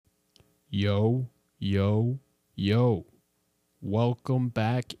Yo, yo, yo. Welcome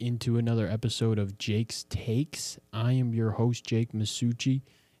back into another episode of Jake's Takes. I am your host, Jake Masucci,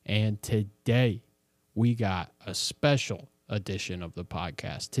 and today we got a special edition of the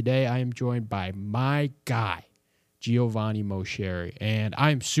podcast. Today I am joined by my guy, Giovanni Moceri, and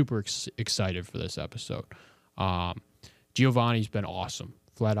I'm super excited for this episode. Giovanni's been awesome,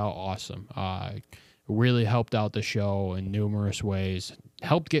 flat out awesome. Really helped out the show in numerous ways,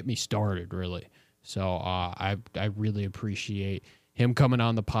 helped get me started, really. So I really appreciate him coming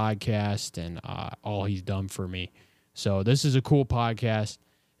on the podcast and all he's done for me. So this is a cool podcast.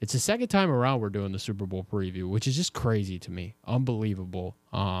 It's the second time around we're doing the Super Bowl preview, which is just crazy to me. Unbelievable.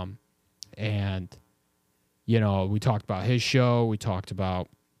 And, you know, we talked about his show. We talked about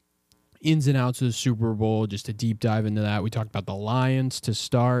ins and outs of the Super Bowl, just a deep dive into that. We talked about the Lions to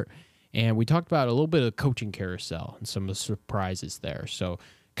start. And we talked about a little bit of coaching carousel and some of the surprises there. So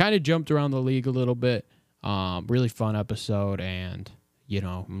kind of jumped around the league a little bit. Really fun episode. And, you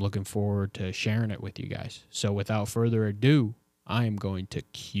know, I'm looking forward to sharing it with you guys. So without further ado, I am going to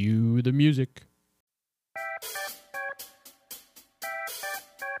cue the music.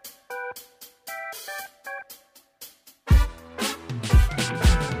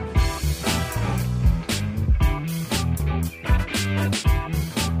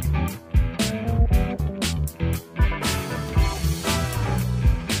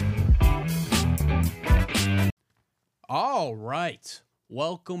 All right.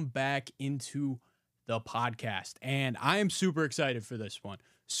 Welcome back into the podcast. And I am super excited for this one.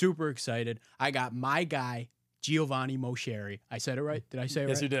 Super excited. I got my guy, Giovanni Moceri. I said it right? Did I say it right?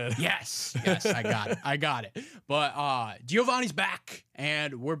 Yes, you did. Yes, I got it. But Giovanni's back,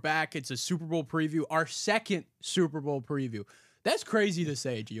 and we're back. It's a Super Bowl preview, our second Super Bowl preview. That's crazy to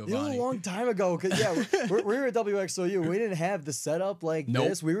say, Giovanni. It was a long time ago. Cause yeah, we were at WXOU. We didn't have the setup like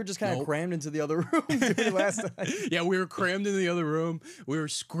this. We were just kind of crammed into the other room doing last time. Yeah, we were crammed in the other room. We were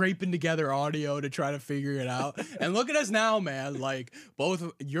scraping together audio to try to figure it out. And look at us now, man. Like,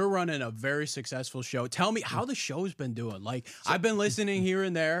 you're running a very successful show. Tell me how the show's been doing. Like, I've been listening here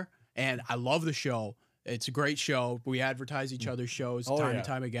and there, and I love the show. It's a great show. We advertise each other's shows time and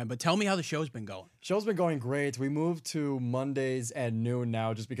time again. But tell me how the show's been going. Show's been going great. We moved to Mondays at noon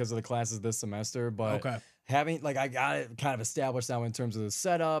now just because of the classes this semester. But having, like, I got it kind of established now in terms of the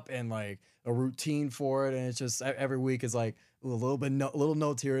setup and, like, a routine for it. And it's just every week is, like, little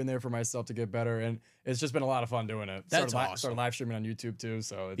notes here and there for myself to get better. And it's just been a lot of fun doing it. That's awesome. Started live streaming on YouTube, too.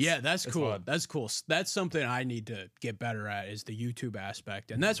 So that's cool. Fun. That's cool. That's something I need to get better at is the YouTube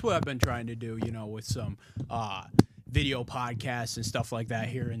aspect. And that's what I've been trying to do, you know, with some video podcasts and stuff like that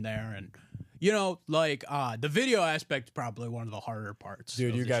here and there. And, you know, like the video aspect is probably one of the harder parts.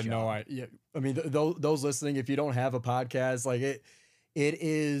 Dude, you got no idea. I mean, those listening, if you don't have a podcast, like it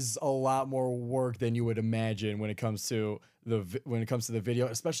is a lot more work than you would imagine when it comes to the video,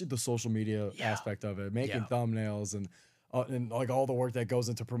 especially the social media aspect of it, making thumbnails and like all the work that goes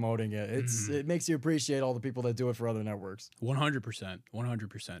into promoting it. It makes you appreciate all the people that do it for other networks.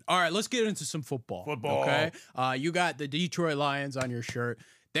 100%. All right, let's get into some football. Okay. You got the Detroit Lions on your shirt.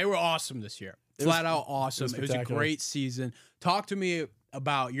 They were awesome this year. Flat out awesome. It was a great season. Talk to me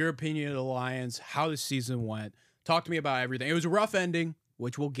about your opinion of the Lions, how the season went. Talk to me about everything. It was a rough ending,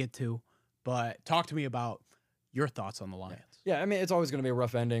 which we'll get to, but talk to me about your thoughts on the Lions. Yeah, I mean, it's always going to be a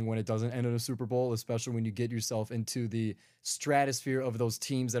rough ending when it doesn't end in a Super Bowl, especially when you get yourself into the stratosphere of those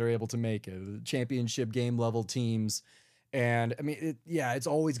teams that are able to make it, the championship game level teams. And I mean, it's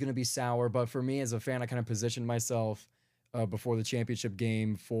always going to be sour. But for me as a fan, I kind of positioned myself before the championship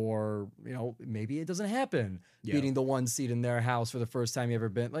game for, you know, maybe it doesn't happen. Beating the 1 seed in their house for the first time you ever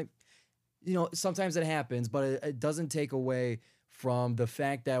been. Like, you know, sometimes it happens, but it doesn't take away from the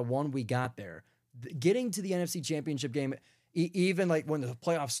fact that, one, we got there. Getting to the NFC Championship game, even like when the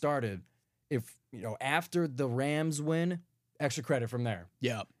playoffs started, if, you know, after the Rams win, extra credit from there.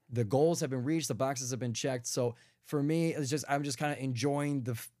 Yeah. The goals have been reached, the boxes have been checked. So for me, I'm just kind of enjoying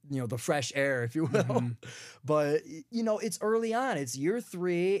the fresh air, if you will. But, you know, it's early on. It's year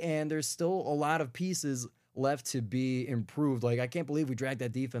 3, and there's still a lot of pieces left to be improved. Like, I can't believe we dragged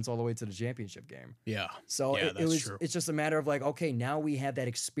that defense all the way to the championship game. Yeah. So it's just a matter of like, okay, now we have that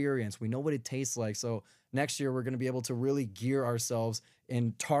experience. We know what it tastes like. So next year we're going to be able to really gear ourselves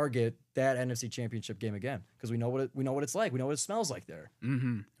and target that NFC Championship game again, because we know what it's like. We know what it smells like there.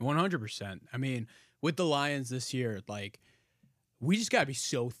 100%. I mean, with the Lions this year, like, we just got to be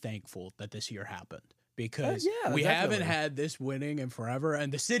so thankful that this year happened, because we haven't had this winning in forever,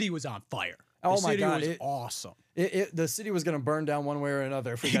 and the city was on fire. The city was awesome. The city was going to burn down one way or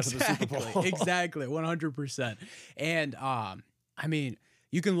another if we got to the Super Bowl. Exactly, 100%. And I mean,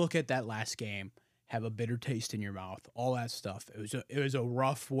 you can look at that last game, have a bitter taste in your mouth, all that stuff. It was a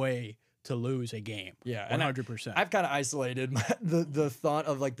rough way to lose a game. Yeah, 100%. I've kind of isolated the thought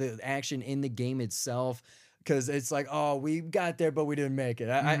of like the action in the game itself, because it's like, oh, we got there, but we didn't make it.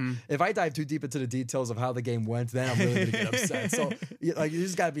 If I dive too deep into the details of how the game went, then I'm really gonna get upset. So, like,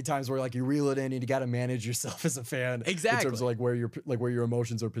 there's got to be times where like you reel it in, and you got to manage yourself as a fan, Exactly. in terms of like where your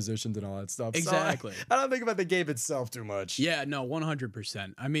emotions are positioned and all that stuff. Exactly. So I don't think about the game itself too much. Yeah, no,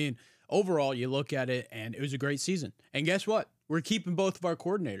 100%. I mean, overall, you look at it, and it was a great season. And guess what? We're keeping both of our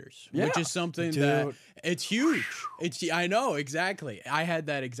coordinators, which is something that it's huge. I know, exactly. I had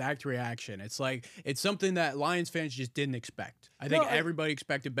that exact reaction. It's like, it's something that Lions fans just didn't expect. I think everybody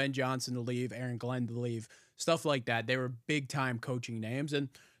expected Ben Johnson to leave, Aaron Glenn to leave, stuff like that. They were big time coaching names, and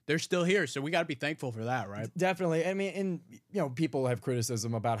they're still here. So we got to be thankful for that, right? Definitely. I mean, and people have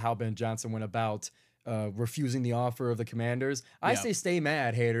criticism about how Ben Johnson went about refusing the offer of the Commanders. I say stay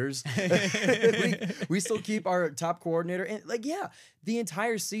mad, haters. we still keep our top coordinator. And like, the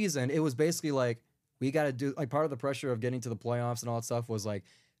entire season, it was basically like, we got to do, like, part of the pressure of getting to the playoffs and all that stuff was like,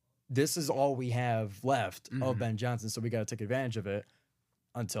 this is all we have left of Ben Johnson, so we got to take advantage of it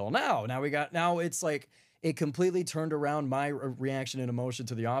until now. Now it's like, it completely turned around my reaction and emotion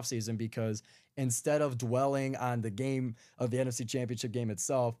to the offseason, because instead of dwelling on the game of the NFC Championship game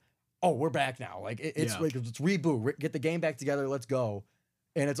itself, oh, we're back now. Like, it's like, it's reboot. Get the game back together. Let's go.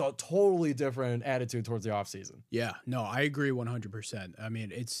 And it's a totally different attitude towards the offseason. Yeah, no, I agree 100%. I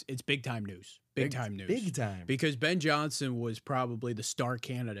mean, it's big time news. Big time news. Big time. Because Ben Johnson was probably the star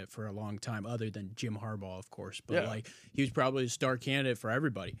candidate for a long time, other than Jim Harbaugh, of course. But like, he was probably the star candidate for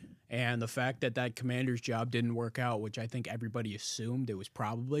everybody. And the fact that Commander's job didn't work out, which I think everybody assumed it was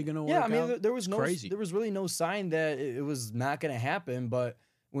probably going to work out. Yeah, I mean, there was crazy. There was really no sign that it was not going to happen. But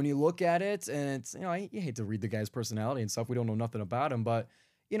when you look at it, and it's, you hate to read the guy's personality and stuff. We don't know nothing about him, but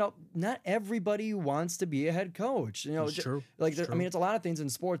not everybody wants to be a head coach. It's true. Like, I mean, it's a lot of things in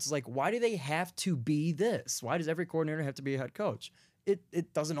sports. It's like, why do they have to be this? Why does every coordinator have to be a head coach?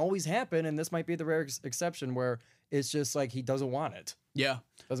 It doesn't always happen, and this might be the rare exception where it's just like he doesn't want it. Yeah.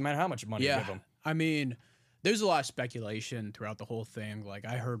 Doesn't matter how much money you give him. I mean, there's a lot of speculation throughout the whole thing. Like,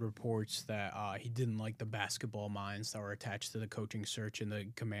 I heard reports that he didn't like the basketball minds that were attached to the coaching search in the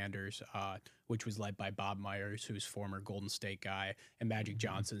Commanders, which was led by Bob Myers, who's former Golden State guy, and Magic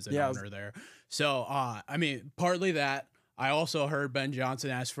Johnson's an owner there. So, I mean, partly that. I also heard Ben Johnson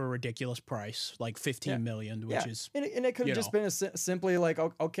ask for a ridiculous price, like $15 million, which is, and it could have just been simply like,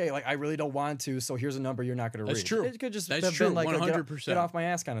 okay, like, I really don't want to, so here's a number you're not going to read. That's true. It could just That's have true. been like 100%. get off my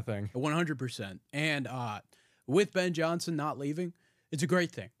ass kind of thing. 100%. And with Ben Johnson not leaving, it's a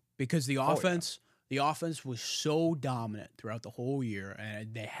great thing, because the offense was so dominant throughout the whole year,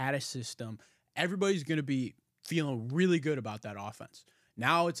 and they had a system. Everybody's going to be feeling really good about that offense.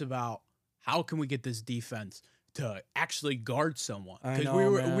 Now it's about, how can we get this defense to actually guard someone? Because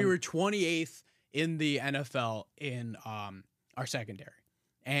we were 28th in the NFL in our secondary.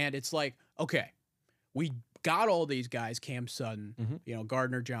 And it's like, okay, we got all these guys, Cam Sutton,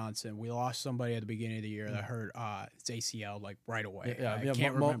 Gardner Johnson. We lost somebody at the beginning of the year that hurt its ACL like right away. I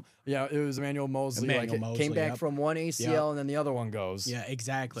can't remember. It was Emmanuel Mosley. Mosley, came back from one ACL and then the other one goes. Yeah,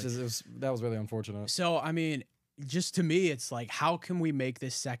 exactly. That was really unfortunate. So, I mean, just to me, it's like, how can we make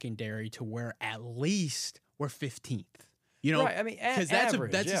this secondary to where at least we're 15th? Right. I mean, because that's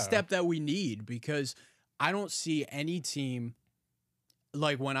a step that we need, because I don't see any team,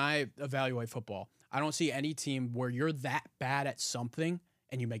 like, when I evaluate football, I don't see any team where you're that bad at something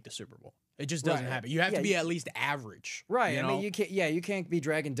and you make the Super Bowl. It just doesn't happen. You have to be at least average. Right. I mean, you can't be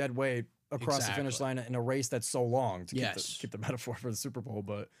dragging dead weight across the finish line in a race that's so long, to keep the metaphor for the Super Bowl.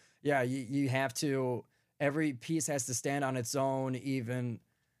 But yeah, you have to, every piece has to stand on its own, even,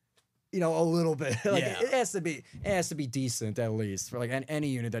 a little bit. Like, it has to be decent, at least, for like any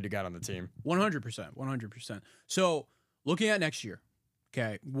unit that you got on the team. 100%. So, looking at next year,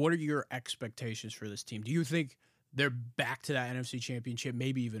 okay, what are your expectations for this team? Do you think they're back to that NFC Championship,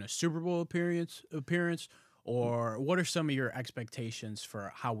 maybe even a Super Bowl appearance, or what are some of your expectations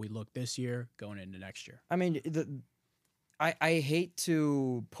for how we look this year going into next year? I mean, I hate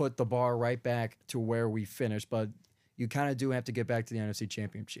to put the bar right back to where we finished, but you kind of do have to get back to the NFC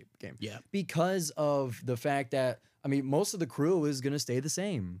Championship game. Yeah. Because of the fact that, I mean, most of the crew is going to stay the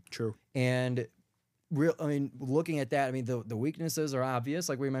same. True. And looking at that, I mean, the weaknesses are obvious.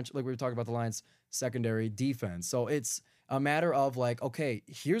 Like we mentioned, like we were talking about the Lions' secondary defense. So it's a matter of like, okay,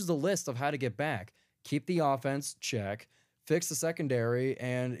 here's the list of how to get back. Keep the offense, check. Fix the secondary,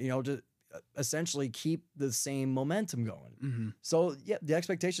 and, just essentially keep the same momentum going. Mm-hmm. So, yeah, the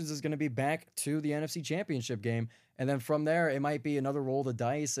expectations is going to be back to the NFC Championship game. And then from there, it might be another roll of the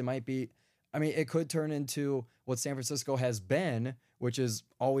dice. It might be, I mean, it could turn into what San Francisco has been, which is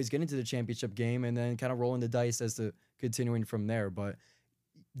always getting to the championship game and then kind of rolling the dice as to continuing from there. But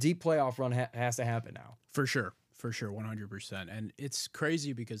deep playoff run has to happen now. For sure. For sure. 100%. And it's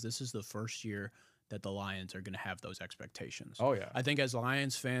crazy because this is the first year that the Lions are going to have those expectations. Oh, yeah. I think as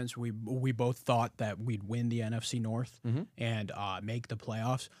Lions fans, we both thought that we'd win the NFC North and make the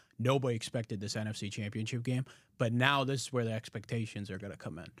playoffs. Nobody expected this NFC Championship game, but now this is where the expectations are going to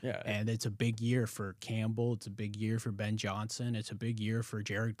come in. Yeah. And it's a big year for Campbell. It's a big year for Ben Johnson. It's a big year for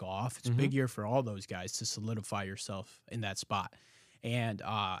Jared Goff. It's a big year for all those guys to solidify yourself in that spot. And,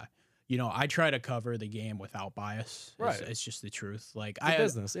 you know, I try to cover the game without bias. Right. It's just the truth. Like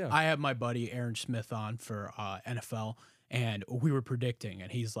business, yeah. I have my buddy Aaron Smith on for NFL, and we were predicting,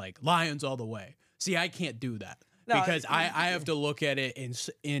 and he's like, Lions all the way. See, I can't do that because I have to look at it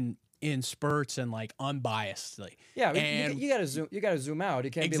in spurts and like unbiasedly. Yeah, and you gotta zoom out.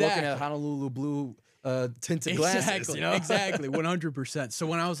 You can't be looking at Honolulu blue tinted glasses. Exactly, you know? exactly, 100%. So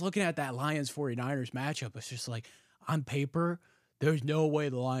when I was looking at that Lions 49ers matchup, it's just like on paper, there's no way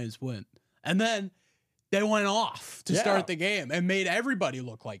the Lions win. And then they went off to start the game and made everybody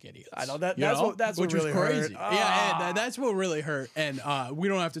look like idiots. I know that's what really crazy. hurt. Yeah, and that's what really hurt. And we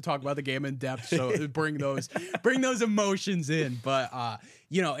don't have to talk about the game in depth, so bring those emotions in. But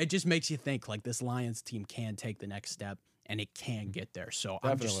you know, it just makes you think like this Lions team can take the next step and it can get there. So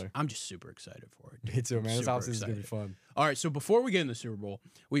I'm just super excited for it. Me too, man. This Super offseason is gonna be excited. fun. All right, so before we get in the Super Bowl,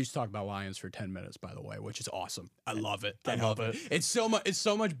 we just talked about Lions for 10 minutes, by the way, which is awesome. I love it. I love it. It's so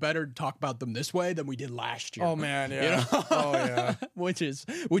much better to talk about them this way than we did last year. Oh man, yeah. You know? Oh yeah. which is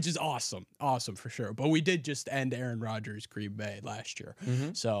awesome. Awesome for sure. But we did just end Aaron Rodgers' Green Bay last year.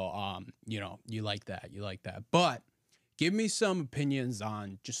 So you know, you like that. But give me some opinions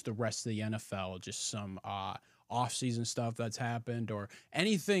on just the rest of the NFL, just some off-season stuff that's happened or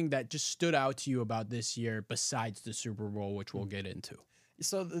anything that just stood out to you about this year besides the Super Bowl, which we'll get into.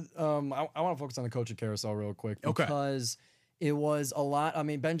 So I want to focus on the coaching carousel real quick because it was a lot. I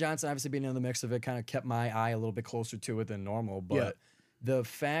mean, Ben Johnson obviously being in the mix of it kind of kept my eye a little bit closer to it than normal. But the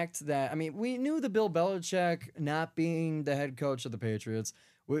fact that, I mean, we knew the Bill Belichick not being the head coach of the Patriots,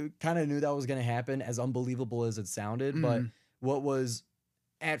 we kind of knew that was going to happen, as unbelievable as it sounded. But what was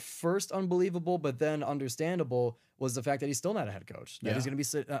at first unbelievable, but then understandable, was the fact that he's still not a head coach. That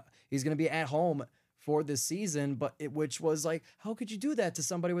he's going to be at home for this season, which was like, how could you do that to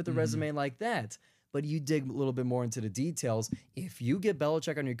somebody with a resume like that? But you dig a little bit more into the details. If you get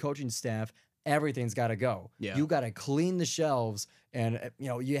Belichick on your coaching staff, everything's got to go. Yeah. You got to clean the shelves, and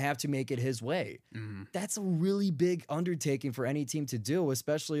you have to make it his way. That's a really big undertaking for any team to do,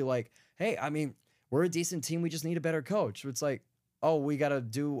 especially like, hey, I mean, we're a decent team. We just need a better coach. It's like, oh, we got to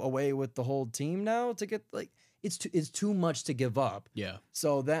do away with the whole team now to get, like, it's too much to give up. Yeah.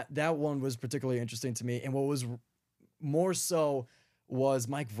 So that one was particularly interesting to me. And what was more so was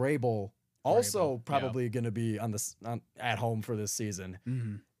Mike Vrabel also probably going to be at home for this season.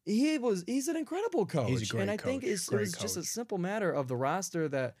 He's an incredible coach. He's a great and I coach. think it was just a simple matter of the roster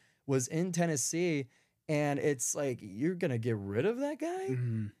that was in Tennessee. And it's like, you're going to get rid of that guy?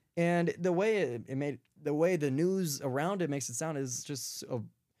 And the way the news around it makes it sound is just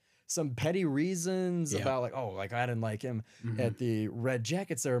some petty reasons about like, oh, like I didn't like him at the red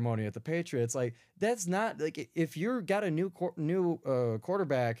jacket ceremony at the Patriots. Like, that's not like, if you're got a new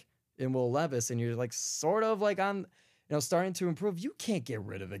quarterback in Will Levis and you're like sort of like on, starting to improve, you can't get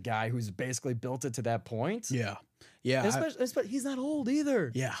rid of a guy who's basically built it to that point. Yeah. Yeah. Especially he's not old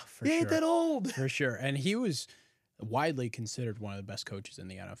either. Yeah, for he sure. ain't that old. For sure. And he was widely considered one of the best coaches in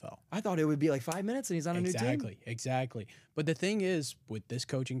the NFL. I thought it would be like 5 minutes and he's on a new team. Exactly. But the thing is, with this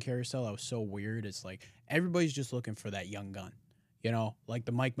coaching carousel, that was so weird. It's like everybody's just looking for that young gun. Like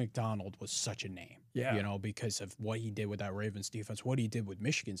the Mike McDonald was such a name. Yeah. Because of what he did with that Ravens defense, what he did with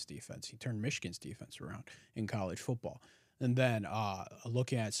Michigan's defense. He turned Michigan's defense around in college football. And then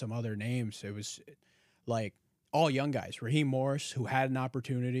looking at some other names, it was like all young guys. Raheem Morris, who had an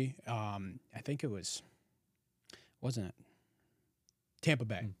opportunity. I think it wasn't it? Tampa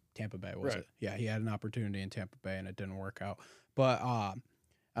Bay. Tampa Bay, was it? Yeah, he had an opportunity in Tampa Bay, and it didn't work out. But,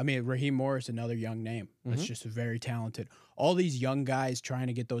 I mean, Raheem Morris, another young name. That's just very talented. All these young guys trying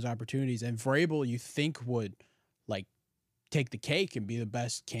to get those opportunities. And Vrabel, you think, would, like, take the cake and be the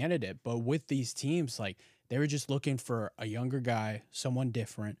best candidate. But with these teams, like, they were just looking for a younger guy, someone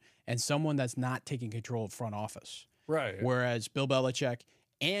different, and someone that's not taking control of front office. Right. Whereas Bill Belichick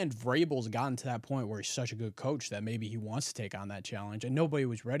and Vrabel's gotten to that point where he's such a good coach that maybe he wants to take on that challenge, and nobody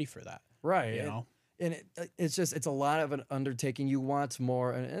was ready for that. Right. and it's a lot of an undertaking. You want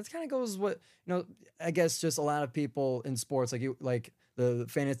more, and it kind of goes what I guess just a lot of people in sports like the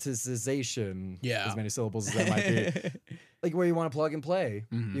fantasization, as many syllables as that might be, like where you want to plug and play.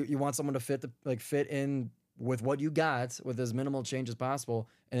 You want someone to fit in with what you got with as minimal change as possible,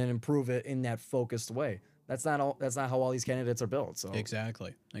 and then improve it in that focused way. That's not how all these candidates are built. So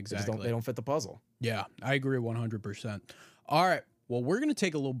exactly. They don't fit the puzzle. Yeah, I agree 100%. All right, well, we're gonna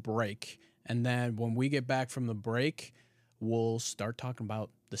take a little break, and then when we get back from the break, we'll start talking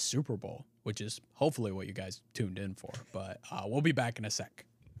about the Super Bowl, which is hopefully what you guys tuned in for. But we'll be back in a sec.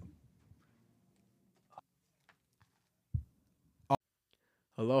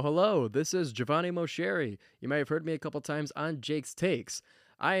 Hello. This is Giovanni Moceri. You might have heard me a couple times on Jake's Takes.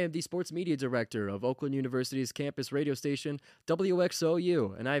 I am the sports media director of Oakland University's campus radio station,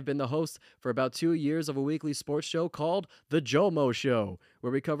 WXOU, and I've been the host for about 2 years of a weekly sports show called The Jomo Show,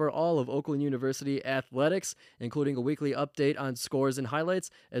 where we cover all of Oakland University athletics, including a weekly update on scores and highlights,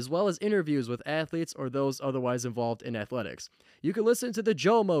 as well as interviews with athletes or those otherwise involved in athletics. You can listen to The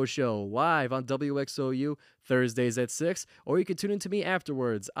Jomo Show live on WXOU Thursdays at 6, or you can tune in to me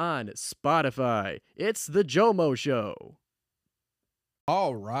afterwards on Spotify. It's The Jomo Show.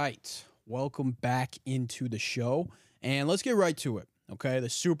 All right, welcome back into the show, and let's get right to it, okay? The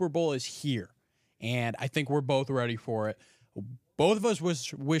Super Bowl is here, and I think we're both ready for it. Both of us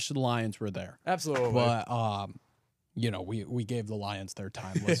wish the Lions were there. Absolutely. But, we gave the Lions their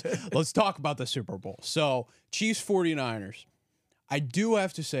time. Let's talk about the Super Bowl. So, Chiefs 49ers. I do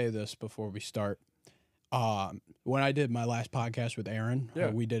have to say this before we start. When I did my last podcast with Aaron,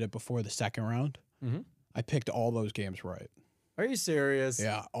 we did it before the second round. I picked all those games right. Are you serious?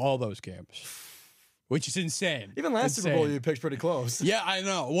 Yeah, all those games, which is insane. Even last Super Bowl, you picked pretty close. Yeah, I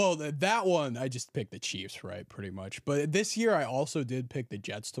know. Well, that one, I just picked the Chiefs, right, pretty much. But this year, I also did pick the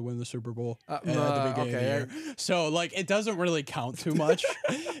Jets to win the Super Bowl at the beginning of the year. So, like, it doesn't really count too much.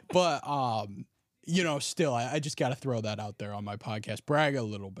 But, still, I just got to throw that out there on my podcast. Brag a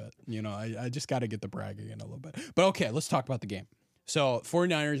little bit. I just got to get the bragging in a little bit. But, okay, let's talk about the game. So,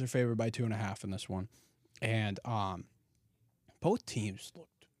 49ers are favored by 2.5 in this one. And, both teams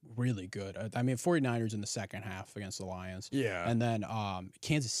looked really good. I mean, 49ers in the second half against the Lions. Yeah. And then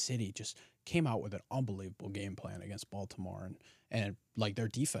Kansas City just came out with an unbelievable game plan against Baltimore. And like, their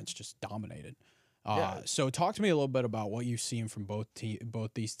defense just dominated. So talk to me a little bit about what you've seen from both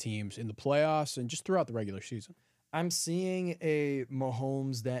these teams in the playoffs and just throughout the regular season. I'm seeing a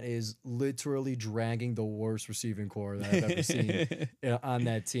Mahomes that is literally dragging the worst receiving core that I've ever seen on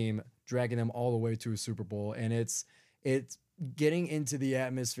that team, dragging them all the way to a Super Bowl. And it's getting into the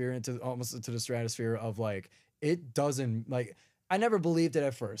atmosphere, almost into the stratosphere of like, it doesn't, like, I never believed it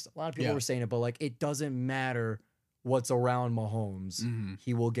at first. A lot of people were saying it, but like, it doesn't matter what's around Mahomes.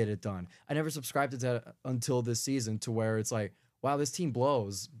 He will get it done. I never subscribed to that until this season, to where it's like, wow, this team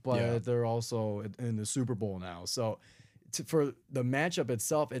blows, but they're also in the Super Bowl now. So for the matchup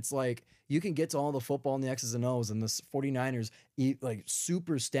itself, it's like, you can get to all the football and the X's and O's, and the 49ers eat like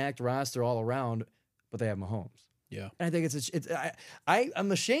super stacked roster all around, but they have Mahomes. Yeah, and I think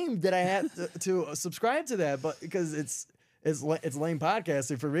I'm ashamed that I had to subscribe to that, but because it's lame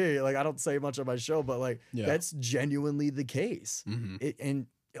podcasting for me. Like, I don't say much on my show, but like that's genuinely the case. And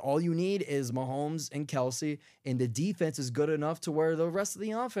all you need is Mahomes and Kelsey, and the defense is good enough to where the rest of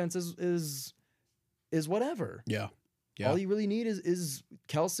the offense is whatever. Yeah. All you really need is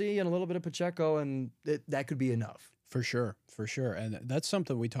Kelsey and a little bit of Pacheco, and that could be enough. For sure. And that's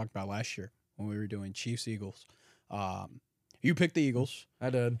something we talked about last year when we were doing Chiefs-Eagles. You picked the Eagles. I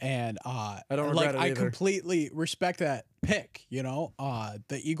did. And I don't regret it either. I completely respect that pick, The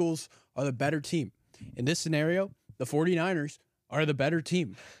Eagles are the better team. In this scenario, the 49ers are the better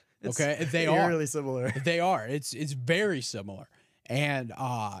team. Okay? They are really similar. They are. It's very similar. And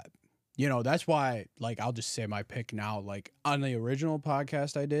that's why, like, I'll just say my pick now. Like, on the original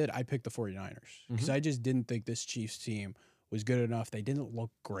podcast I picked the 49ers because I just didn't think this Chiefs team was good enough. They didn't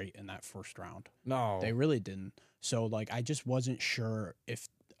look great in that first round. No. They really didn't. So, like, I just wasn't sure if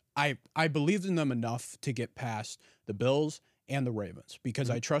I believed in them enough to get past the Bills and the Ravens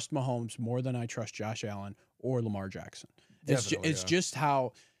because I trust Mahomes more than I trust Josh Allen or Lamar Jackson. It's just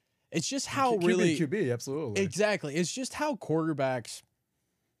how really QB, absolutely. Exactly. It's just how quarterbacks.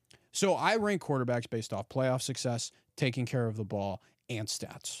 So I rank quarterbacks based off playoff success, taking care of the ball, and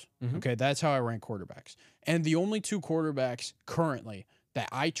stats. Okay, that's how I rank quarterbacks. And the only two quarterbacks currently that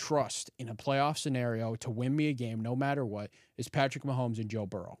I trust in a playoff scenario to win me a game no matter what is Patrick Mahomes and Joe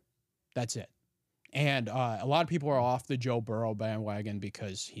Burrow. That's it. And a lot of people are off the Joe Burrow bandwagon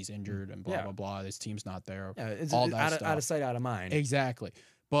because he's injured and blah, blah, blah. His team's not there. Yeah, it's all that stuff. out of sight, out of mind. Exactly.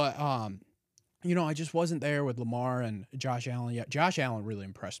 But I just wasn't there with Lamar and Josh Allen yet. Josh Allen really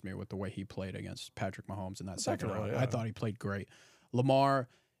impressed me with the way he played against Patrick Mahomes in that second round. Yeah. I thought he played great. Lamar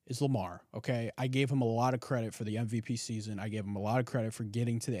is Lamar, okay? I gave him a lot of credit for the MVP season. I gave him a lot of credit for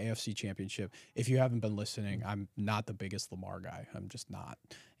getting to the AFC Championship. If you haven't been listening, I'm not the biggest Lamar guy. I'm just not.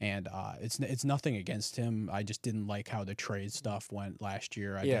 And it's nothing against him. I just didn't like how the trade stuff went last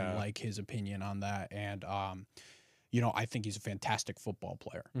year. I didn't like his opinion on that. And I think he's a fantastic football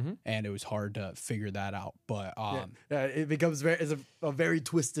player, and it was hard to figure that out. But it becomes a very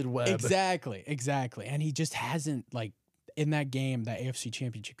twisted web. Exactly. And he just hasn't, like, in that game, that AFC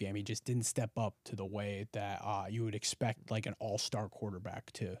Championship game, he just didn't step up to the way that you would expect, like, an all-star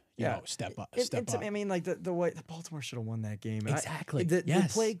quarterback to, step up. I mean, like, the way the Baltimore should have won that game. Exactly. The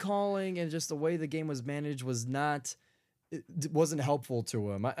play calling and just the way the game was managed wasn't helpful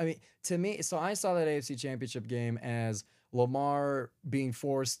to him. I mean, to me, so I saw that AFC Championship game as Lamar being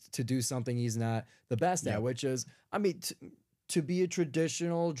forced to do something he's not the best at, which is, I mean, to be a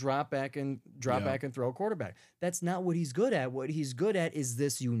traditional drop back and throw quarterback. That's not what he's good at. What he's good at is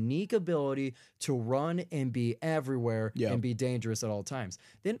this unique ability to run and be everywhere and be dangerous at all times.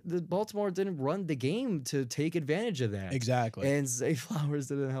 Then the Baltimore didn't run the game to take advantage of that. Exactly. And Zay Flowers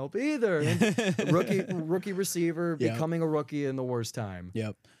didn't help either. And rookie receiver becoming a rookie in the worst time.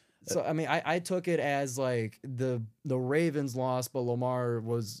 Yep. So I mean, I took it as like the Ravens lost, but Lamar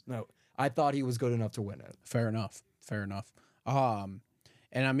I thought he was good enough to win it. Fair enough. And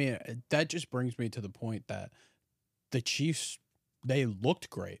I mean, that just brings me to the point that the Chiefs, they looked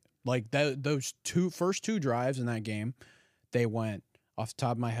great. Like those first two drives in that game, they went, off the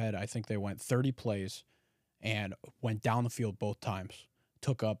top of my head, I think they went 30 plays and went down the field both times,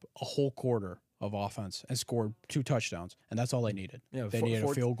 took up a whole quarter of offense and scored 2 touchdowns. And that's all they needed. Yeah, they needed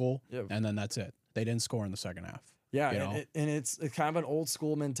a field goal, and then that's it. They didn't score in the second half. Yeah, and it's kind of an old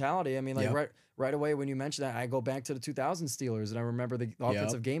school mentality. I mean, like right away when you mentioned that, I go back to the 2000 Steelers, and I remember the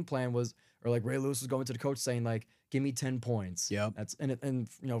offensive game plan was, or like Ray Lewis was going to the coach saying like, "Give me 10 points." Yeah, that's and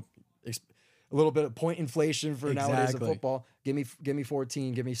a little bit of point inflation for nowadays of football. Give me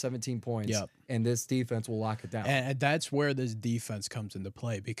 14, give me 17 points, and this defense will lock it down. And that's where this defense comes into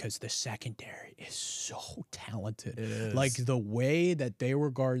play, because the secondary is so talented. It is. Like the way that they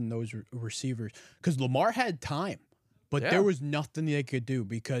were guarding those receivers, because Lamar had time, but there was nothing they could do,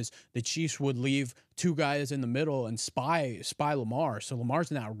 because the Chiefs would leave 2 guys in the middle and spy Lamar. So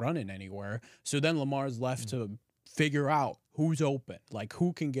Lamar's not running anywhere. So then Lamar's left to figure out who's open, like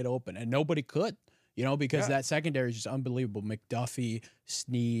who can get open, and nobody could, because that secondary is just unbelievable. McDuffie,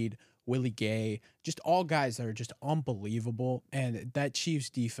 Snead, Willie Gay, just all guys that are just unbelievable. And that Chiefs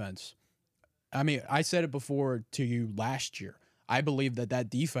defense, I mean, I said it before to you last year, I believe that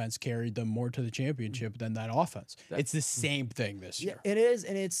defense carried them more to the championship than that offense. It's the same thing this year. Yeah, it is,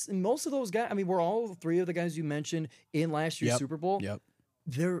 and it's most of those guys. I mean, we're all 3 of the guys you mentioned in last year's Super Bowl. Yep.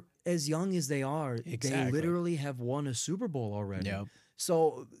 They're as young as they are. They literally have won a Super Bowl already. Yep.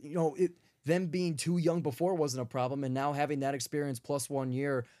 So, them being too young before wasn't a problem, and now having that experience plus 1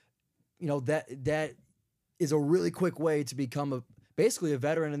 year, that is a really quick way to become basically a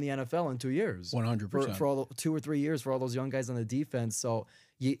veteran in the NFL in 2 years. 100%. For all 2 or 3 years for all those young guys on the defense. So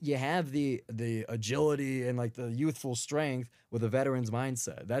you have the agility and like the youthful strength with a veteran's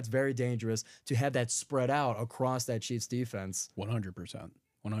mindset. That's very dangerous to have that spread out across that Chiefs defense. 100%.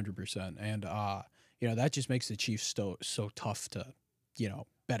 100%. And that just makes the Chiefs so tough to,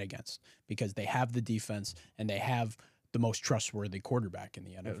 bet against, because they have the defense and they have the most trustworthy quarterback in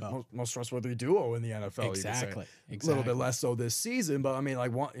the NFL. Most trustworthy duo in the NFL. Exactly. A little bit less so this season, but I mean,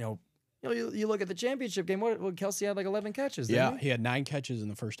 like, you look at the championship game. What Kelsey had like 11 catches. Didn't he had 9 catches in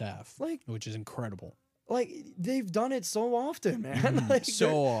the first half, which is incredible. Like, they've done it so often, man. Like,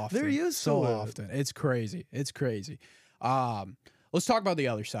 so often. They're used so to it. often. It's crazy. Let's talk about the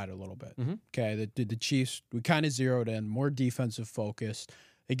other side a little bit. Okay, the Chiefs, we kind of zeroed in, more defensive focused.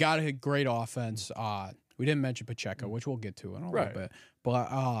 They got a great offense. We didn't mention Pacheco, which we'll get to in a little bit.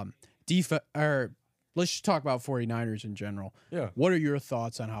 But let's just talk about 49ers in general. Yeah. What are your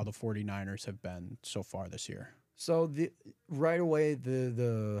thoughts on how the 49ers have been so far this year? So right away,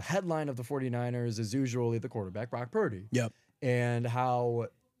 the headline of the 49ers is usually the quarterback, Brock Purdy. Yep. And how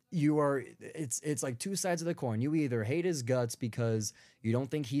it's like 2 sides of the coin. You either hate his guts because you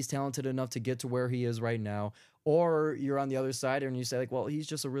don't think he's talented enough to get to where he is right now, or you're on the other side and you say, like, well, he's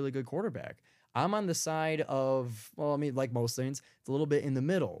just a really good quarterback. I'm on the side of, well, I mean, like most things, it's a little bit in the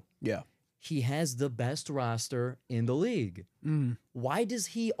middle. Yeah. He has the best roster in the league. Why does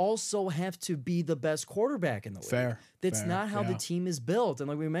he also have to be the best quarterback in the league? Fair. That's not how the team is built. And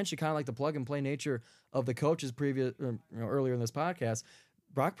like we mentioned, kind of like the plug and play nature of the coaches earlier in this podcast,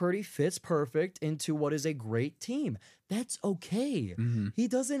 Brock Purdy fits perfect into what is a great team. That's okay. He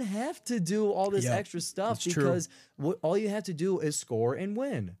doesn't have to do all this Yeah, extra stuff it's true. because all you have to do is score and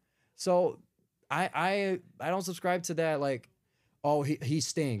win. So I don't subscribe to that. Like, oh, he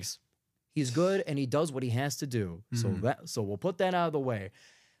stinks. He's good and he does what he has to do. So we'll put that out of the way.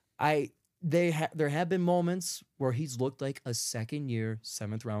 There have been moments where he's looked like a second-year,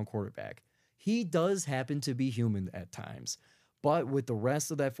 7th-round quarterback. He does happen to be human at times. But with the rest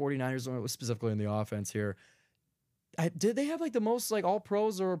of that 49ers, specifically in the offense here, did they have like the most like all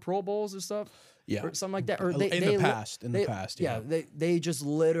pros or Pro Bowls or stuff? Yeah. Or something like that? Or In the past. Yeah, they just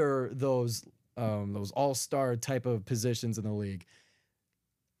litter those all-star type of positions in the league.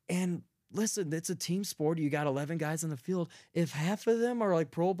 And listen, it's a team sport. You got 11 guys on the field. If half of them are like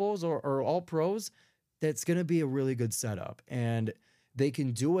Pro Bowls or all pros, that's going to be a really good setup. And they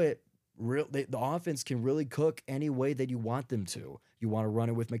can do it. The offense can really cook any way that you want them to. You want to run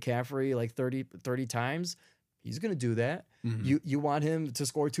it with McCaffrey like 30 times? He's going to do that. You want him to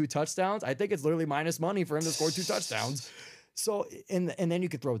score 2 touchdowns? I think it's literally minus money for him to score 2 touchdowns. So, and then you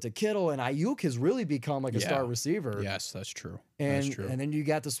could throw it to Kittle, and Ayuk has really become like a star receiver. Yes, that's true. And, that's true. And then you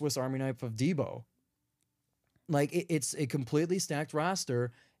got the Swiss Army knife of Debo. Like, it's a completely stacked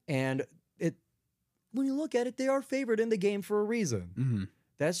roster, and when you look at it, they are favored in the game for a reason.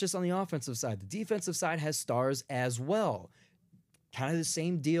 That's just on the offensive side. The defensive side has stars as well. Kind of the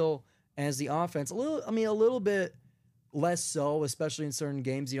same deal as the offense. A little bit less so, especially in certain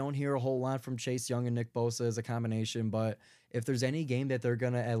games. You don't hear a whole lot from Chase Young and Nick Bosa as a combination, but if there's any game that they're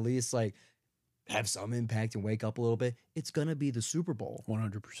going to at least like have some impact and wake up a little bit, it's going to be the Super Bowl.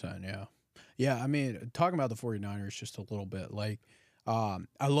 100%, yeah. Yeah, I mean, talking about the 49ers just a little bit, like,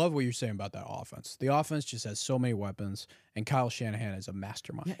 I love what you're saying about that offense. The offense just has so many weapons, and Kyle Shanahan is a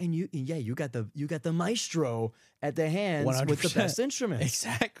mastermind. Yeah, and you got the maestro at the hands 100%. with the best instruments.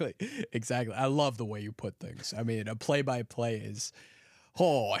 Exactly. I love the way you put things. I mean, a play-by-play is,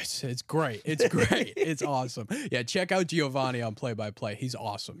 it's great. It's great. It's awesome. Yeah, check out Giovanni on play-by-play. He's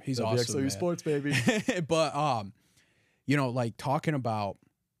awesome. He's awesome, man. Sports, baby. But like talking about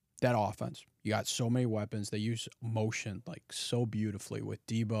that offense. You got so many weapons. They use motion like so beautifully with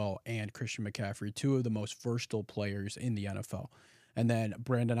Debo and Christian McCaffrey, 2 of the most versatile players in the NFL. And then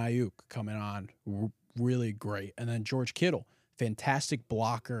Brandon Ayuk coming on, really great. And then George Kittle, fantastic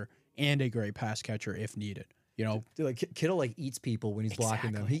blocker and a great pass catcher if needed. You know, Dude, like Kittle like eats people when he's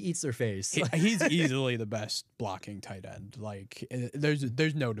blocking them. He eats their face. He's easily the best blocking tight end. Like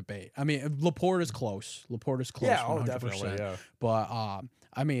there's no debate. I mean, Laporte is close. Yeah, 100%. definitely. Yeah. But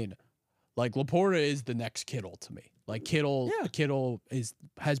I mean, like Laporta is the next Kittle to me. Like Kittle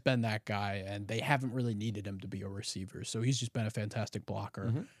has been that guy, and they haven't really needed him to be a receiver. So he's just been a fantastic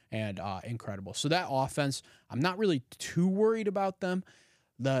blocker and incredible. So that offense, I'm not really too worried about them.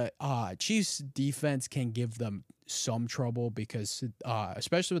 The Chiefs defense can give them some trouble because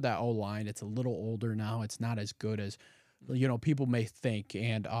especially with that O-line, it's a little older now. It's not as good as people may think.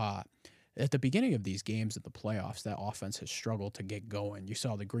 And at the beginning of these games at the playoffs, that offense has struggled to get going. You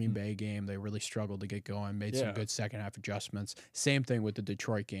saw the Green Bay game. They really struggled to get going, made some good second half adjustments. Same thing with the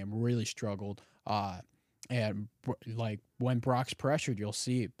Detroit game, really struggled. And like when Brock's pressured, you'll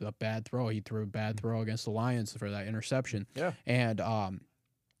see the bad throw. He threw a bad throw against the Lions for that interception. Yeah. And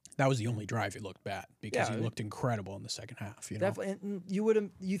that was the only drive he looked bad because he looked incredible in the second half. Definitely. And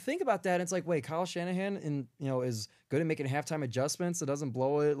you think about that, and it's like, wait, Kyle Shanahan is good at making halftime adjustments. It doesn't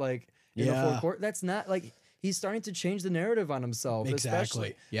blow it like in the fourth quarter. That's not like he's starting to change the narrative on himself. Exactly.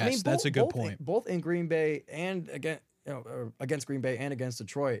 Especially. Yes, that's a good point. Both in Green Bay and against Green Bay and against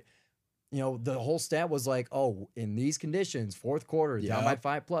Detroit. The whole stat was like, in these conditions, fourth quarter, down by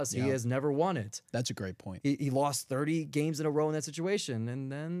 5+, he has never won it. That's a great point. He lost 30 games in a row in that situation, and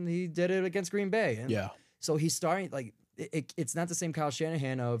then he did it against Green Bay. And so he's starting, like, it's not the same Kyle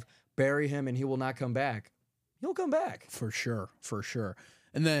Shanahan of bury him and he will not come back. He'll come back. For sure.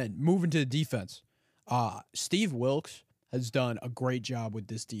 And then moving to the defense, Steve Wilkes has done a great job with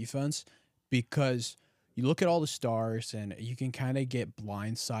this defense because you look at all the stars and you can kind of get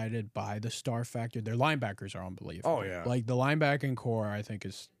blindsided by the star factor. Their linebackers are unbelievable. Oh, yeah. Like the linebacking core, I think,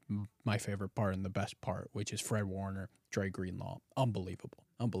 is my favorite part and the best part, which is Fred Warner, Dre Greenlaw. Unbelievable.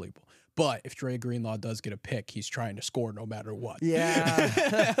 But if Dre Greenlaw does get a pick, he's trying to score no matter what. Yeah.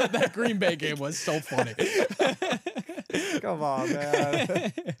 That Green Bay game was so funny. Come on,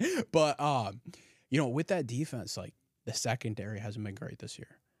 man. But, with that defense, like the secondary hasn't been great this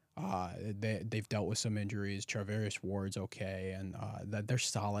year. They've dealt with some injuries. Charvarius Ward's okay, and they're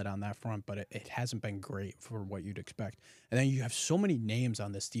solid on that front, but it hasn't been great for what you'd expect. And then you have so many names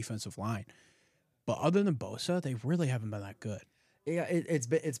on this defensive line, but other than Bosa, they really haven't been that good. Yeah,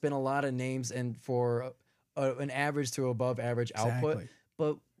 it's been a lot of names, and for an average to above average output. Exactly.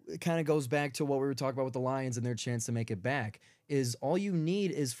 But it kind of goes back to what we were talking about with the Lions and their chance to make it back. Is all you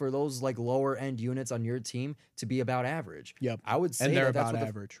need is for those like lower end units on your team to be about average. Yep. I would say And they're that's about what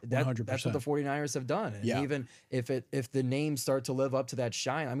average. that's 100%. what the 49ers have done. And Yeah. even if the names start to live up to that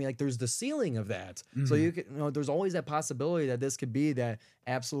shine, I mean, like there's the ceiling of that. So Mhm. you can, there's always that possibility that this could be that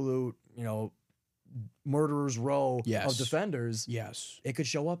absolute, murderer's row of Yes. defenders. Yes. It could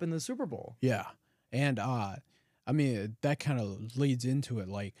show up in the Super Bowl. Yeah. And I mean, that kind of leads into it.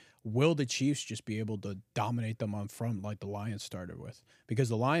 Like, will the Chiefs just be able to dominate them on front like the Lions started with? Because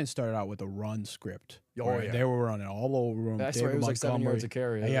the Lions started out with a run script. Oh, where yeah. They were running all over them. That's right. It was like 7 yards a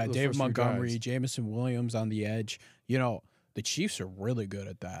carry. Yeah, those David first few Montgomery, drives. Jamison Williams on the edge. The Chiefs are really good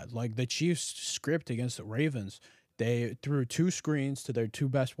at that. Like, the Chiefs script against the Ravens, they threw 2 screens to their 2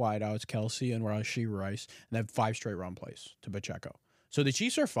 best wideouts, Kelsey and Rashee Rice, and then 5 straight run plays to Pacheco. So the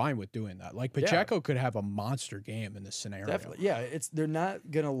Chiefs are fine with doing that. Like, Pacheco could have a monster game in this scenario. Definitely. Yeah, they're not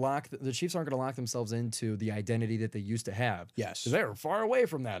going to lock the Chiefs aren't going to lock themselves into the identity that they used to have. Yes. 'Cause they're far away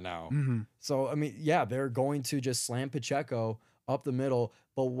from that now. Mm-hmm. So, I mean, yeah, they're going to just slam Pacheco up the middle.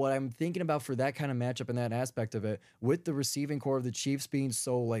 But what I'm thinking about for that kind of matchup and that aspect of it, with the receiving core of the Chiefs being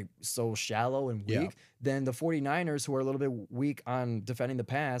so shallow and weak, Yeah. then the 49ers, who are a little bit weak on defending the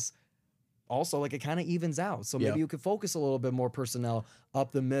pass, also, like, it kind of evens out. So maybe Yep. you could focus a little bit more personnel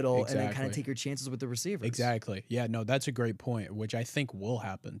up the middle and then kind Exactly. of take your chances with the receivers. Exactly. Yeah, no, that's a great point, which I think will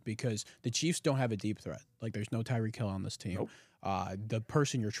happen because the Chiefs don't have a deep threat. Like, there's no Tyreek Hill on this team. Nope. The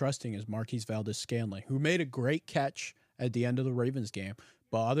person you're trusting is Marquise Valdez-Scantling, who made a great catch at the end of the Ravens game.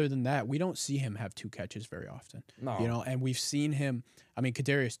 But other than that, we don't see him have 2 catches very often. No. And we've seen him. I mean,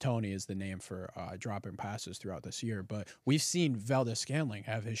 Kadarius Toney is the name for dropping passes throughout this year, but we've seen Valdez-Scantling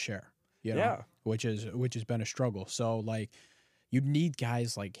have his share. Yeah. Which has been a struggle. So, like, you need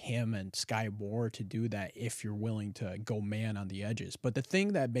guys like him and Sky Moore to do that if you're willing to go man on the edges. But the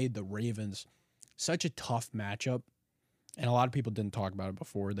thing that made the Ravens such a tough matchup, and a lot of people didn't talk about it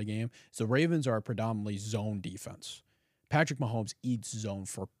before the game, is the Ravens are a predominantly zone defense. Patrick Mahomes eats zone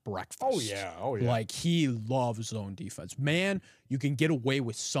for breakfast. Oh, yeah. Like, he loves zone defense. Man, you can get away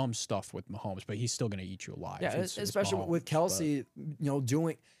with some stuff with Mahomes, but he's still going to eat you alive. Yeah, It's especially Mahomes, with Kelsey,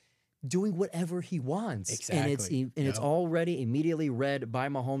 doing whatever he wants. Exactly. And it's already immediately read by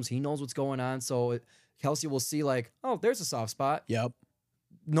Mahomes. He knows what's going on. So Kelsey will see, like, oh, there's a soft spot. Yep.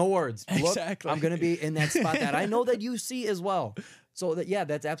 No words. Look, Exactly. I'm going to be in that spot that I know that you see as well. So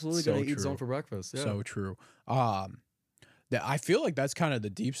that's absolutely So going to eat true. zone for breakfast. Yeah. So true. I feel like that's kind of the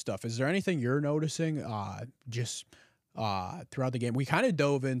deep stuff. Is there anything you're noticing throughout the game? We kind of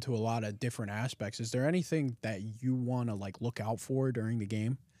dove into a lot of different aspects. Is there anything that you want to like look out for during the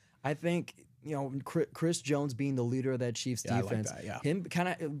game? I think, Chris Jones being the leader of that Chiefs Yeah, I like defense, that, yeah. him kind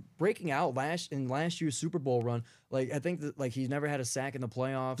of breaking out in last year's Super Bowl run. Like, I think that, like, he's never had a sack in the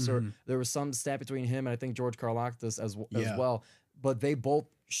playoffs, or there was some stat between him and I think George Karlaftis as Yeah. well. But they both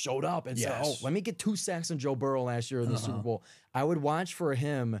showed up and said, Yes. "Oh, let me get 2 sacks on Joe Burrow last year in the Super Bowl." I would watch for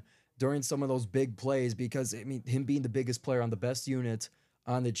him during some of those big plays because, I mean, him being the biggest player on the best unit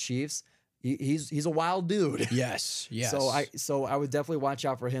on the Chiefs, he's a wild dude. Yes. Yes. So I would definitely watch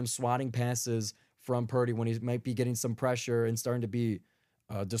out for him swatting passes from Purdy when he might be getting some pressure and starting to be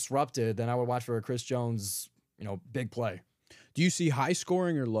disrupted. Then I would watch for a Chris Jones, big play. Do you see high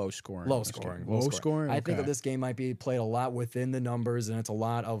scoring or low scoring? Low in this scoring. game? Low scoring. I think that Okay. this game might be played a lot within the numbers, and it's a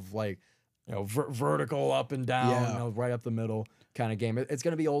lot of like, vertical up and down, Yeah. right up the middle kind of game. It's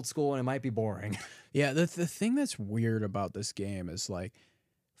going to be old school, and it might be boring. Yeah. The thing that's weird about this game is like,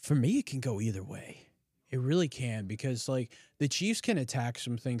 for me, it can go either way. It really can, because like the Chiefs can attack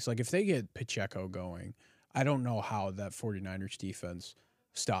some things. Like if they get Pacheco going, I don't know how that 49ers defense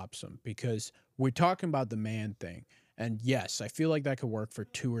stops them, because we're talking about the man thing. And yes, I feel like that could work for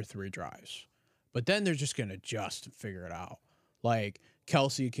 2 or 3 drives, but then they're just going to adjust and figure it out. Like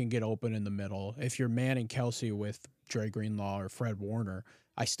Kelsey can get open in the middle. If you're manning Kelsey with Dre Greenlaw or Fred Warner,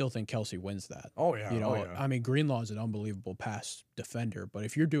 I still think Kelsey wins that. Oh, yeah. I mean, Greenlaw is an unbelievable pass defender, but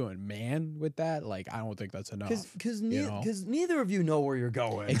if you're doing man with that, like, I don't think that's enough. Because neither of you know where you're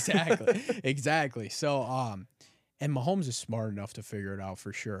going. Exactly. Exactly. So, and Mahomes is smart enough to figure it out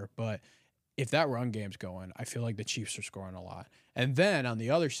for sure. But if that run game's going, I feel like the Chiefs are scoring a lot. And then on the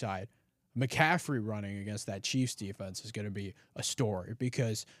other side, McCaffrey running against that Chiefs defense is going to be a story,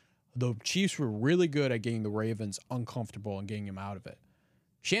 because the Chiefs were really good at getting the Ravens uncomfortable and getting them out of it.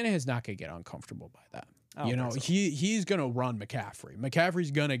 Shanahan's not going to get uncomfortable by that. I don't You know, think so. he's going to run McCaffrey.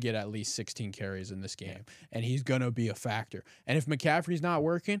 McCaffrey's going to get at least 16 carries in this game, and he's going to be a factor. And if McCaffrey's not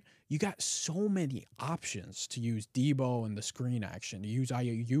working, you got so many options to use Debo and the screen action, to use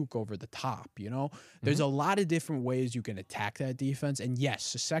Ayuk over the top, you know? There's a lot of different ways you can attack that defense. And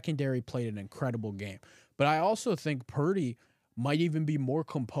yes, the secondary played an incredible game. But I also think Purdy might even be more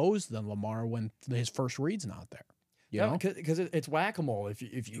composed than Lamar when his first read's not there. You know? Because it's whack-a-mole. If you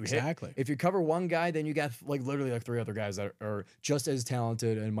Exactly. if you cover one guy, then you got like literally like 3 other guys that are just as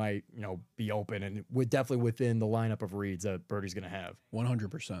talented and might be open and definitely within the lineup of reads that Birdie's gonna have.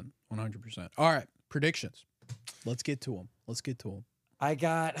 100%. 100%. All right, predictions. Let's get to them. I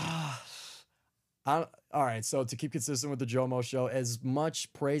got. All right, so to keep consistent with the Jomo show, as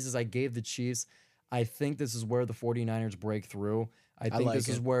much praise as I gave the Chiefs, I think this is where the 49ers break through. I think like this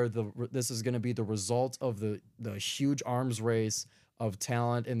is it. where this is going to be the result of the huge arms race of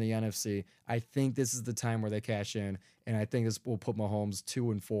talent in the NFC. I think this is the time where they cash in, and I think this will put Mahomes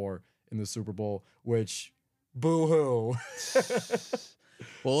 2-4 in the Super Bowl, which boo-hoo.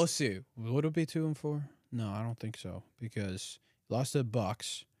 Well, let's see. Would it be 2-4? No, I don't think so because he lost to the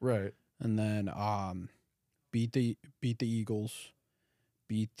Bucks Right. and then beat the Eagles,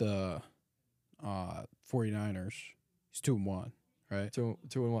 beat the 49ers. He's 2-1, right?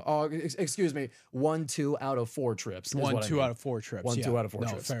 2-1. Oh, excuse me. 1-2 out of 4 trips. 1-2 out of 4 trips. 1-2 out of 4 no,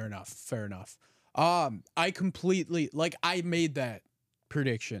 trips. Fair enough. I completely I made that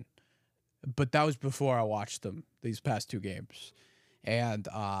prediction, but that was before I watched them these past 2 games. And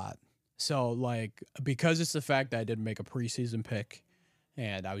so because it's the fact that I didn't make a preseason pick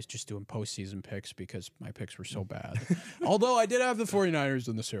and I was just doing postseason picks because my picks were so bad. Although I did have the 49ers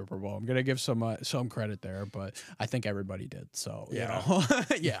in the Super Bowl. I'm going to give some credit there, but I think everybody did. So, Yeah.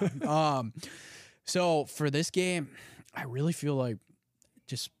 yeah. So for this game, I really feel like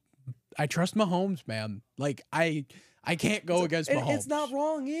I trust Mahomes, man. Like I can't go against Mahomes. It's not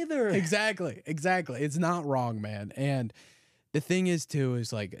wrong either. Exactly. It's not wrong, man. And the thing is too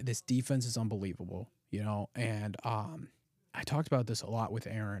is this defense is unbelievable, and I talked about this a lot with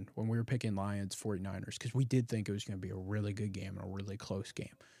Aaron when we were picking Lions 49ers because we did think it was going to be a really good game and a really close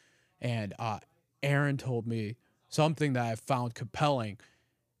game. And Aaron told me something that I found compelling,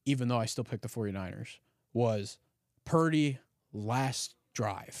 even though I still picked the 49ers, was Purdy last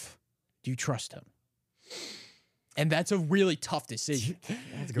drive. Do you trust him? And that's a really tough decision.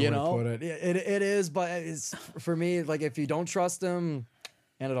 That's a good way to put it. It is, but it's for me, if you don't trust him,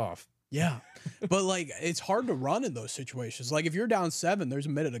 hand it off. Yeah. But it's hard to run in those situations. If you're down 7, there's a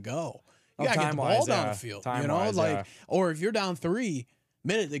minute to go. You gotta get the ball down the field. Or if you're down 3,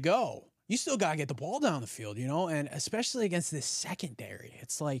 minute to go. You still gotta get the ball down the field, and especially against this secondary.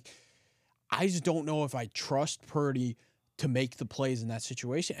 It's I just don't know if I trust Purdy to make the plays in that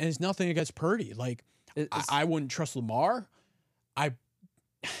situation. And it's nothing against Purdy. I wouldn't trust Lamar.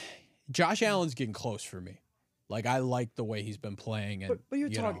 Josh Allen's getting close for me. I like the way he's been playing, and but you're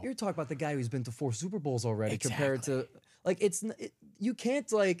talking about the guy who's been to 4 Super Bowls already. Exactly. Compared to you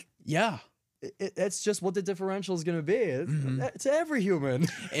can't yeah. That's just what the differential is going to be. It's every human.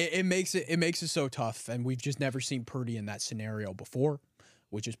 It makes it so tough, and we've just never seen Purdy in that scenario before,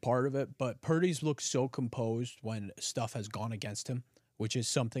 which is part of it. But Purdy's looked so composed when stuff has gone against him, which is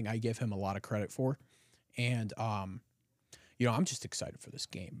something I give him a lot of credit for. And I'm just excited for this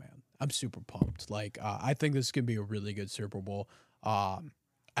game, man. I'm super pumped. I think this could be a really good Super Bowl.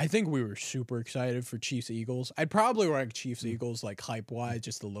 I think we were super excited for Chiefs-Eagles. I'd probably rank Chiefs-Eagles hype-wise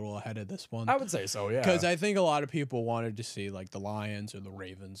just a little ahead of this one. I would say so, yeah. Because I think a lot of people wanted to see the Lions or the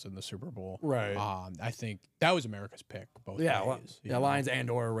Ravens in the Super Bowl. Right. I think that was America's pick both ways. Lions and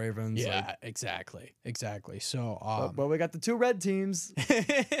or Ravens. Yeah, exactly. So, but we got the 2 red teams.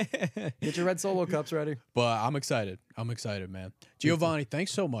 Get your red solo cups ready. But I'm excited, man. Giovanni,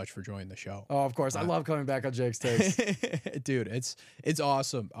 thanks so much for joining the show. Oh, of course. I love coming back on Jake's Takes. Dude, it's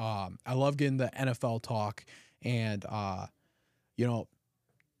awesome. I love getting the NFL talk, and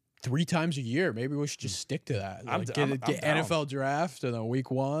 3 times a year, maybe we should just stick to that. Get NFL draft and then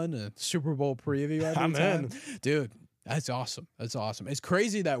week 1 and Super Bowl preview every time. Dude, that's awesome. It's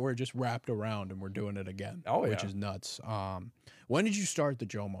crazy that we're just wrapped around and we're doing it again. Which is nuts. When did you start the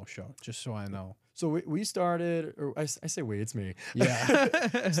Jomo show? Just so I know. So we started, or I say we, it's me.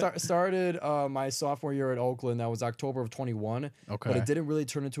 Yeah. Started my sophomore year at Oakland. That was October of 21. Okay. But it didn't really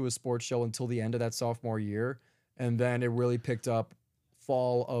turn into a sports show until the end of that sophomore year. And then it really picked up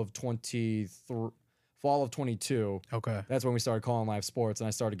fall of 22. Okay. That's when we started calling live sports, and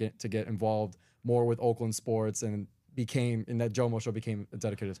I started to get involved more with Oakland sports. And became, and that Jomo show became a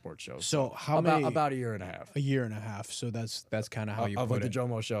dedicated sports show. So how about many? about a year and a half A year and a half. So that's kind of how you of put like the it.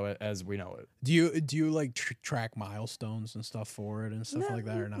 Jomo show as we know it. Do you like track milestones and stuff for it and stuff Nah, like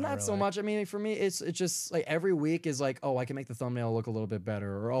that, or not? not so really? much. I mean, for me, it's just like every week is like, oh, I can make the thumbnail look a little bit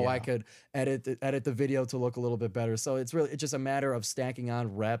better, or oh, I Yeah. could edit the video to look a little bit better. So it's just a matter of stacking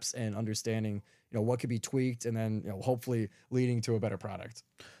on reps and understanding, what could be tweaked, and then hopefully leading to a better product.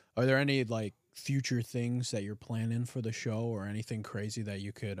 Are there any like future things that you're planning for the show, or anything crazy that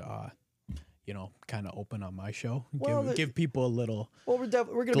you could, kind of open on my show? Well, Give people a little Well, we're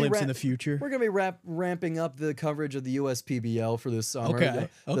gonna glimpse be in the future. we're gonna be ramping up the coverage of the USPBL for this summer. Okay,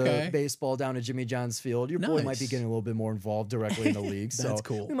 The okay. baseball down at Jimmy John's Field. Your boy might be Nice. getting a little bit more involved directly in the league. That's So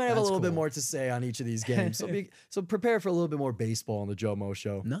cool. we might have a That's little bit cool. more to say on each of these games. So prepare for a little bit more baseball on the Jomo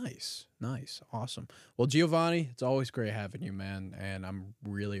show. Nice, awesome. Well, Giovanni, it's always great having you, man, and I'm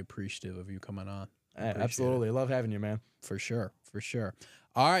really appreciative of you coming on. Appreciate Absolutely, love having you, man. For sure.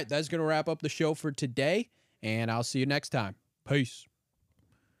 All right, that's going to wrap up the show for today, and I'll see you next time. Peace.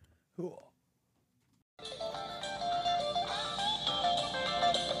 Cool.